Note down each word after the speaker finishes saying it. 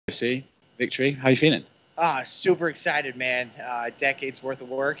UFC victory. How are you feeling? Super excited, man. Decades worth of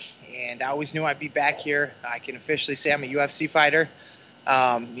work, and I always knew I'd be back here. I can officially say I'm a UFC fighter.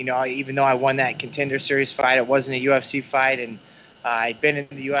 Even though I won that Contender Series fight, it wasn't a UFC fight, and I'd been in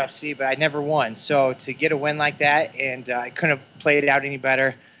the UFC, but I never won. So to get a win like that, and I couldn't have played it out any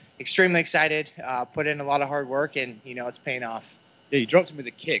better. Extremely excited. Put in a lot of hard work, and it's paying off. Yeah, you dropped him with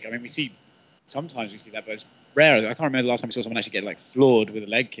a kick. I mean, sometimes we see that, but it's rare. I can't remember the last time we saw someone actually get like floored with a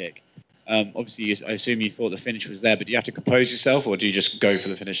leg kick. Obviously, I assume you thought the finish was there, but do you have to compose yourself, or do you just go for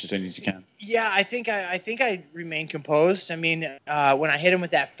the finish as soon as you can? Yeah, I think I remained composed. I mean, when I hit him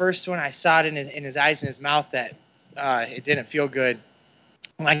with that first one, I saw it in his eyes and his mouth that it didn't feel good.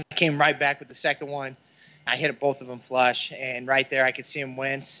 When I came right back with the second one, I hit both of them flush, and right there I could see him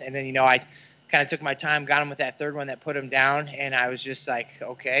wince. And then I kind of took my time, got him with that third one that put him down, and I was just like,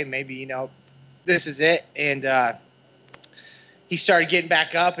 okay, maybe this is it. And he started getting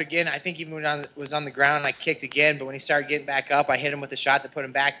back up again. I think even when I was on the ground, I kicked again. But when he started getting back up, I hit him with a shot to put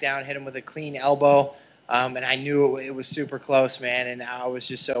him back down, hit him with a clean elbow. And I knew it was super close, man. And I was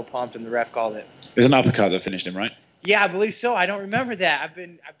just so pumped, and the ref called it. It was an uppercut that finished him, right? Yeah, I believe so. I don't remember that. I've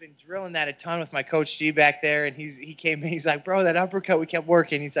been drilling that a ton with my coach G back there, and he came in. He's like, bro, that uppercut we kept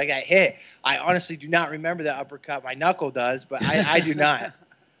working. He's like, I hit. I honestly do not remember that uppercut. My knuckle does, but I do not.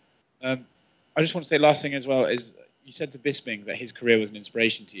 I just want to say last thing as well is you said to Bisping that his career was an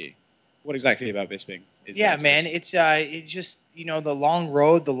inspiration to you. What exactly about Bisping is Yeah, man, it's just the long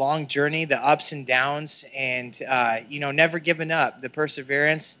road, the long journey, the ups and downs, and never giving up, the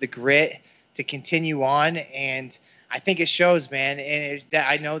perseverance, the grit to continue on. And I think it shows, man. And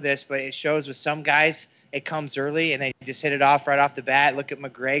I know this, but it shows with some guys. It comes early and they just hit it off right off the bat. Look at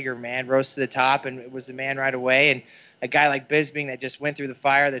McGregor, man, rose to the top and was the man right away. And a guy like Bisping that just went through the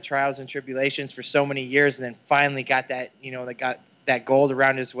fire, the trials and tribulations for so many years, and then finally got that, that got that gold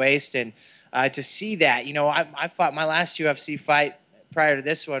around his waist. And to see that, I fought my last UFC fight prior to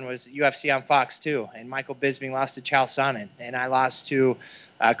this one was UFC on Fox 2, and Michael Bisping lost to Chael Sonnen, and I lost to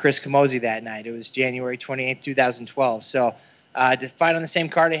Chris Camozzi that night. It was January 28th, 2012. So to fight on the same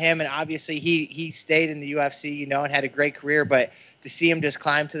card to him, and obviously he stayed in the UFC, and had a great career, but to see him just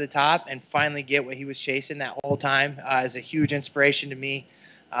climb to the top and finally get what he was chasing that whole time is a huge inspiration to me.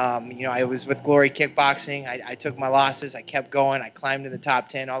 I was with Glory Kickboxing. I took my losses. I kept going. I climbed to the top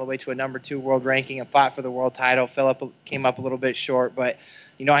 10 all the way to a number 2 world ranking and fought for the world title. Came up a little bit short, but,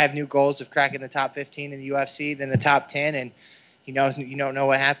 I have new goals of cracking the top 15 in the UFC, then the top 10. And, you don't know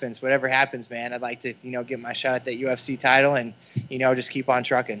what happens. Whatever happens, man, I'd like to, get my shot at that UFC title and, just keep on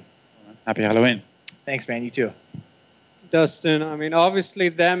trucking. Happy Halloween. Thanks, man. You too. Dustin, I mean, obviously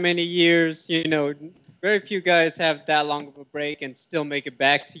that many years, very few guys have that long of a break and still make it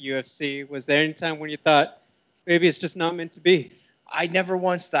back to UFC. Was there any time when you thought maybe it's just not meant to be? I never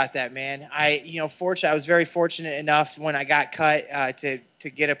once thought that, man. I was very fortunate enough when I got cut to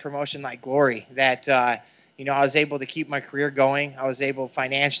get a promotion like Glory that, I was able to keep my career going. I was able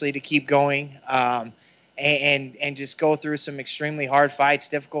financially to keep going and just go through some extremely hard fights,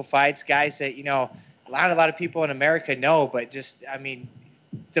 difficult fights, guys that, a lot of people in America know, but just,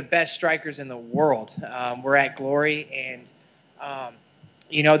 the best strikers in the world were at Glory. And,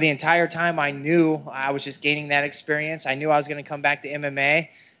 the entire time I knew I was just gaining that experience. I knew I was going to come back to MMA,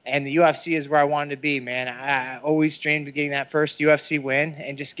 and the UFC is where I wanted to be, man. I always dreamed of getting that first UFC win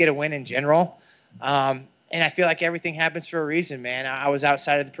and just get a win in general. And I feel like everything happens for a reason, man. I was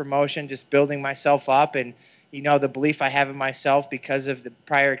outside of the promotion, just building myself up, and the belief I have in myself because of the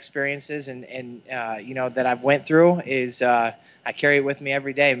prior experiences and that I've went through is I carry it with me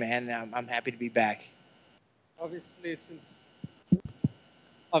every day, man. And I'm happy to be back. Obviously,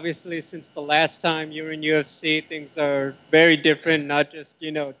 since the last time you were in UFC, things are very different. Not just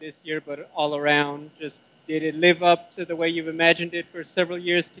this year, but all around. Just did it live up to the way you've imagined it for several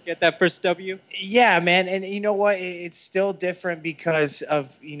years to get that first W? Yeah, man. And you know what? It's still different because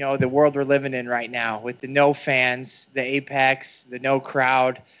of, the world we're living in right now with the no fans, the Apex, the no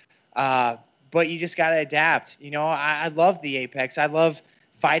crowd. But you just got to adapt. I love the Apex. I love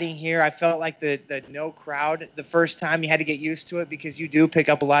fighting here. I felt like the no crowd the first time. You had to get used to it because you do pick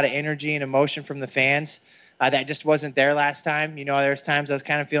up a lot of energy and emotion from the fans. That just wasn't there last time. There's times I was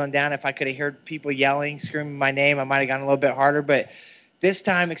kind of feeling down. If I could have heard people yelling, screaming my name, I might have gone a little bit harder. But this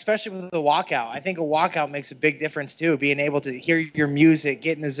time, especially with the walkout, I think a walkout makes a big difference too. Being able to hear your music,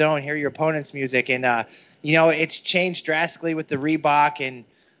 get in the zone, hear your opponent's music. And, it's changed drastically with the Reebok. And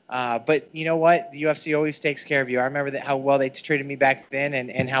but you know what? The UFC always takes care of you. I remember how well they treated me back then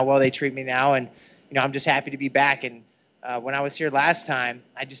and how well they treat me now. And, I'm just happy to be back. And when I was here last time,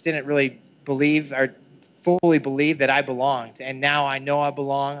 I just didn't really believe or fully believed that I belonged. And now I know I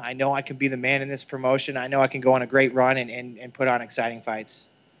belong. I know I can be the man in this promotion. I know I can go on a great run and put on exciting fights.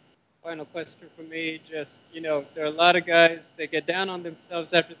 Final question for me, just, there are a lot of guys that get down on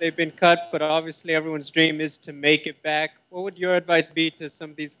themselves after they've been cut, but obviously everyone's dream is to make it back. What would your advice be to some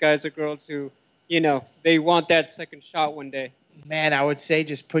of these guys or girls who, they want that second shot one day? Man, I would say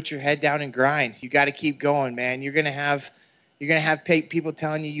just put your head down and grind. You got to keep going, man. You're gonna have people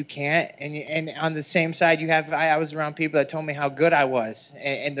telling you can't, and on the same side, I was around people that told me how good I was,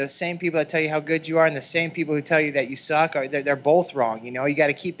 and the same people that tell you how good you are, and the same people who tell you that you suck, they're both wrong. You got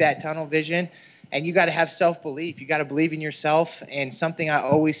to keep that tunnel vision, and you got to have self-belief. You got to believe in yourself. And something I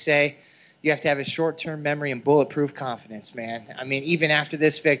always say, you have to have a short-term memory and bulletproof confidence, man. I mean, even after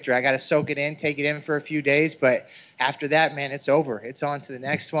this victory, I got to soak it in, take it in for a few days, but after that, man, it's over. It's on to the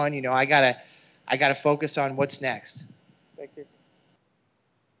next one. I gotta focus on what's next. Thank you.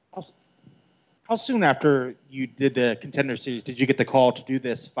 How soon after you did the Contender Series did you get the call to do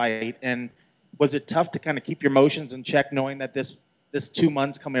this fight? And was it tough to kind of keep your emotions in check, knowing that this 2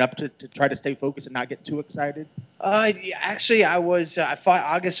 months coming up to try to stay focused and not get too excited? Actually, I fought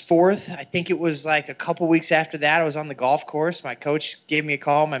August 4th. I think it was like a couple weeks after that. I was on the golf course. My coach gave me a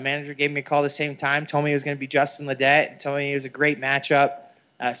call. My manager gave me a call the same time, told me it was going to be Justin Ledet, told me it was a great matchup.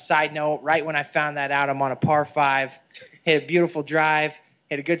 Side note, right when I found that out, I'm on a par 5, hit a beautiful drive,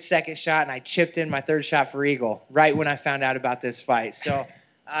 hit a good second shot, and I chipped in my third shot for eagle right when I found out about this fight. So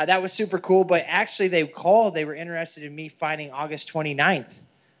that was super cool. But actually, they were interested in me fighting August 29th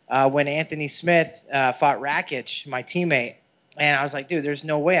when Anthony Smith fought Rakic, my teammate. And I was like, dude, there's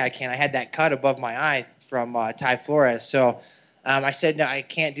no way I can. I had that cut above my eye from Ty Flores. So I said, no, I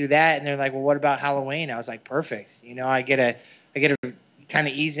can't do that. And they're like, well, what about Halloween? I was like, perfect. I get to kind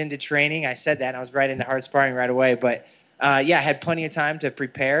of ease into training. I said that, and I was right into hard sparring right away. But I had plenty of time to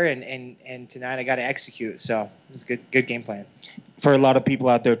prepare, and tonight I got to execute. So it was a good game plan. For a lot of people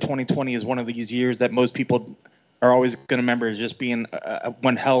out there, 2020 is one of these years that most people are always going to remember as just being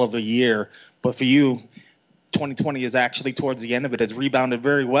one hell of a year. But for you, 2020 is actually towards the end of it, has rebounded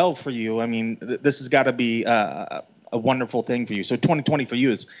very well for you. I mean, this has got to be a wonderful thing for you. So 2020 for you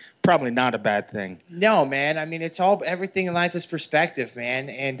is probably not a bad thing. No, man. I mean, everything in life is perspective, man.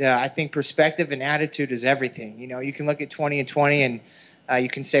 And I think perspective and attitude is everything. You can look at 20 and 20 and you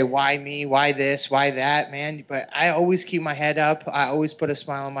can say, why me? Why this? Why that, man? But I always keep my head up. I always put a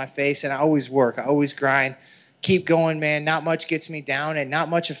smile on my face, and I always work. I always grind. Keep going, man. Not much gets me down, and not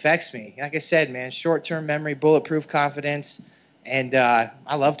much affects me. Like I said, man, short-term memory, bulletproof confidence, and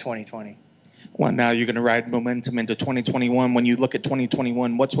I love 2020. Well, now you're going to ride momentum into 2021. When you look at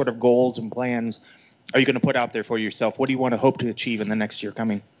 2021, what sort of goals and plans are you going to put out there for yourself? What do you want to hope to achieve in the next year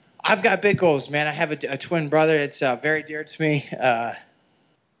coming? I've got big goals, man. I have a twin brother. It's very dear to me.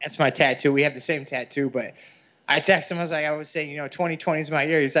 That's my tattoo. We have the same tattoo, but I texted him. I was saying, 2020 is my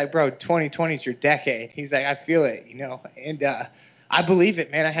year. He's like, bro, 2020 is your decade. He's like, I feel it, and I believe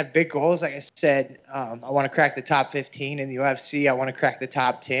it, man. I have big goals. Like I said, I want to crack the top 15 in the UFC. I want to crack the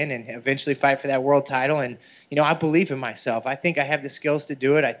top 10 and eventually fight for that world title. And, I believe in myself. I think I have the skills to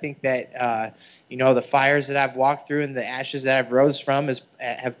do it. I think that, the fires that I've walked through and the ashes that I've rose from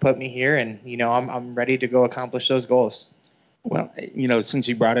have put me here. And, I'm ready to go accomplish those goals. Well, since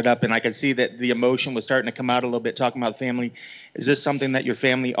you brought it up, and I can see that the emotion was starting to come out a little bit talking about family, is this something that your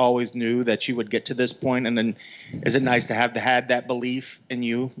family always knew that you would get to this point? And then is it nice to have had that belief in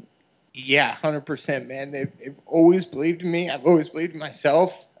you? Yeah, 100%, man. They've always believed in me. I've always believed in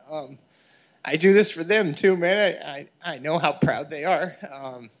myself. I do this for them too, man. I know how proud they are.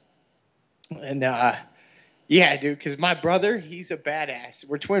 Yeah, dude, because my brother, he's a badass.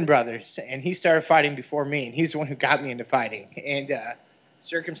 We're twin brothers, and he started fighting before me, and he's the one who got me into fighting. And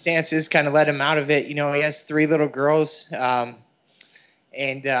circumstances kind of led him out of it. He has 3 little girls, and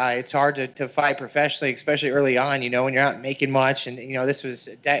it's hard to fight professionally, especially early on, when you're not making much. And, this was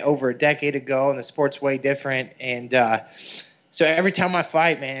over a decade ago, and the sport's way different. And so every time I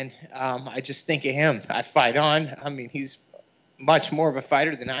fight, man, I just think of him. I fight on. I mean, he's much more of a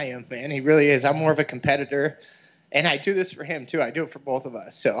fighter than I am, man. He really is. I'm more of a competitor, and I do this for him too. I do it for both of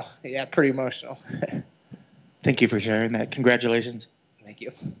us. So yeah, pretty emotional. Thank you for sharing that. Congratulations. Thank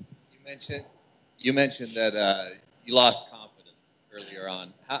you. You mentioned that you lost confidence earlier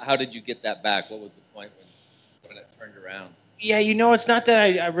on. How did you get that back? What was the point when it turned around? Yeah, it's not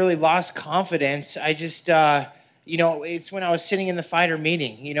that I really lost confidence. I just it's when I was sitting in the fighter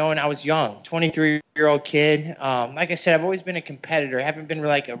meeting, and I was young, 23-year-old kid. Like I said, I've always been a competitor. I haven't been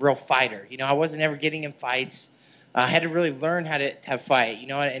like a real fighter. I wasn't ever getting in fights. I had to really learn how to fight,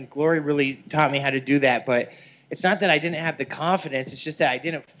 and Glory really taught me how to do that. But it's not that I didn't have the confidence. It's just that I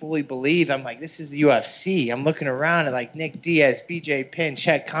didn't fully believe. I'm like, this is the UFC. I'm looking around at like Nick Diaz, BJ Penn,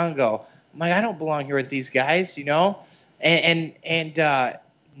 Chet Congo. I'm like, I don't belong here with these guys, you know? And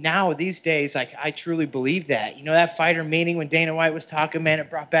now these days, like, I truly believe that. You know, that fighter meeting when Dana White was talking, man, it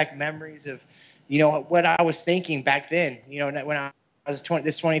brought back memories of, you know, what I was thinking back then. You know, when I was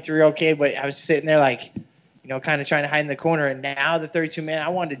this 23-year-old kid, but I was sitting there like, you know, kind of trying to hide in the corner. And now the 32 man, I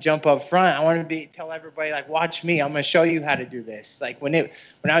wanted to jump up front. I wanted to tell everybody, like, watch me. I'm going to show you how to do this. Like when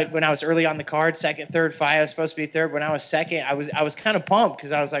I was early on the card, second, third fight, I was supposed to be third. When I was second, I was kind of pumped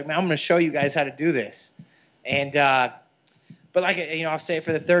because I was like, man, I'm going to show you guys how to do this. And but like, you know, I'll say it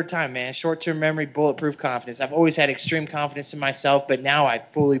for the third time, man, short-term memory, bulletproof confidence. I've always had extreme confidence in myself, but now I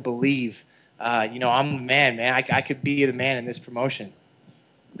fully believe, you know, I'm the man. I could be the man in this promotion.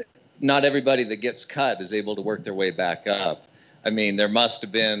 Not everybody that gets cut is able to work their way back up. I mean, there must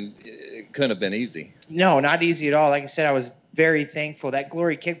have been, it couldn't have been easy. No, not easy at all. Like I said, I was very thankful. That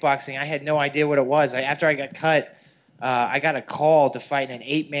Glory Kickboxing, I had no idea what it was. After I got cut, I got a call to fight in an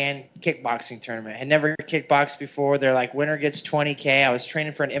 8-man kickboxing tournament. I had never kickboxed before. They're like, winner gets $20K. I was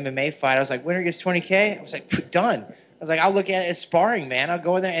training for an MMA fight. I was like, winner gets $20K? I was like, done. I was like, I'll look at it as sparring, man. I'll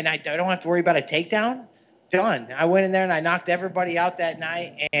go in there, and I don't have to worry about a takedown. Done. I went in there, and I knocked everybody out that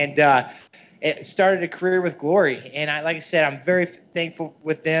night, and it started a career with Glory. And like I said, I'm very thankful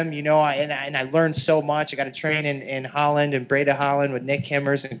with them, you know, and I learned so much. I got to train in Holland and Breda Holland with Nick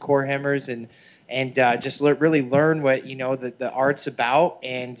Hemmers and Cor Hemmers and just really learn what, you know, the art's about.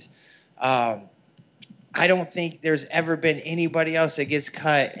 And I don't think there's ever been anybody else that gets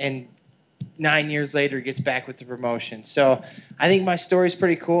cut and 9 years later gets back with the promotion. So I think my story is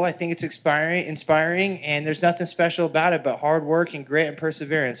pretty cool. I think it's inspiring, and there's nothing special about it but hard work and grit and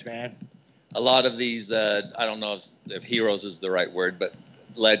perseverance, man. A lot of these, I don't know if heroes is the right word, but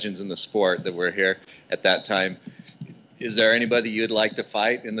legends in the sport that were here at that time. Is there anybody you'd like to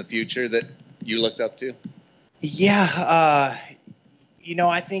fight in the future that you looked up to? Yeah, you know,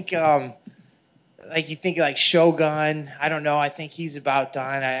 I think like you think like Shogun. I don't know. I think he's about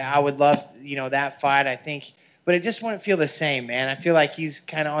done. I would love, you know, that fight. I think, but it just wouldn't feel the same, man. I feel like he's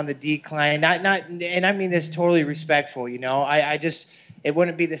kind of on the decline. Not, and I mean this totally respectful. You know, I just it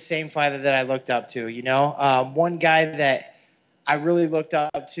wouldn't be the same fighter that I looked up to. You know, one guy that I really looked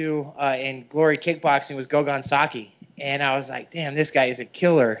up to in Glory Kickboxing was Gogan Saki, and I was like, damn, this guy is a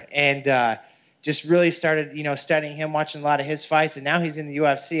killer. And just really started, you know, studying him, watching a lot of his fights, and now he's in the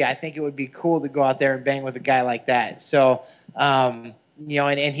UFC. I think it would be cool to go out there and bang with a guy like that. So, you know,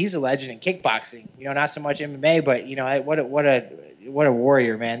 and he's a legend in kickboxing. You know, not so much MMA, but you know, what a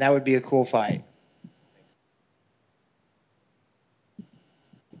warrior, man. That would be a cool fight.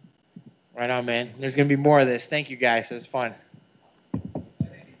 Right on, man. There's gonna be more of this. Thank you, guys. It was fun.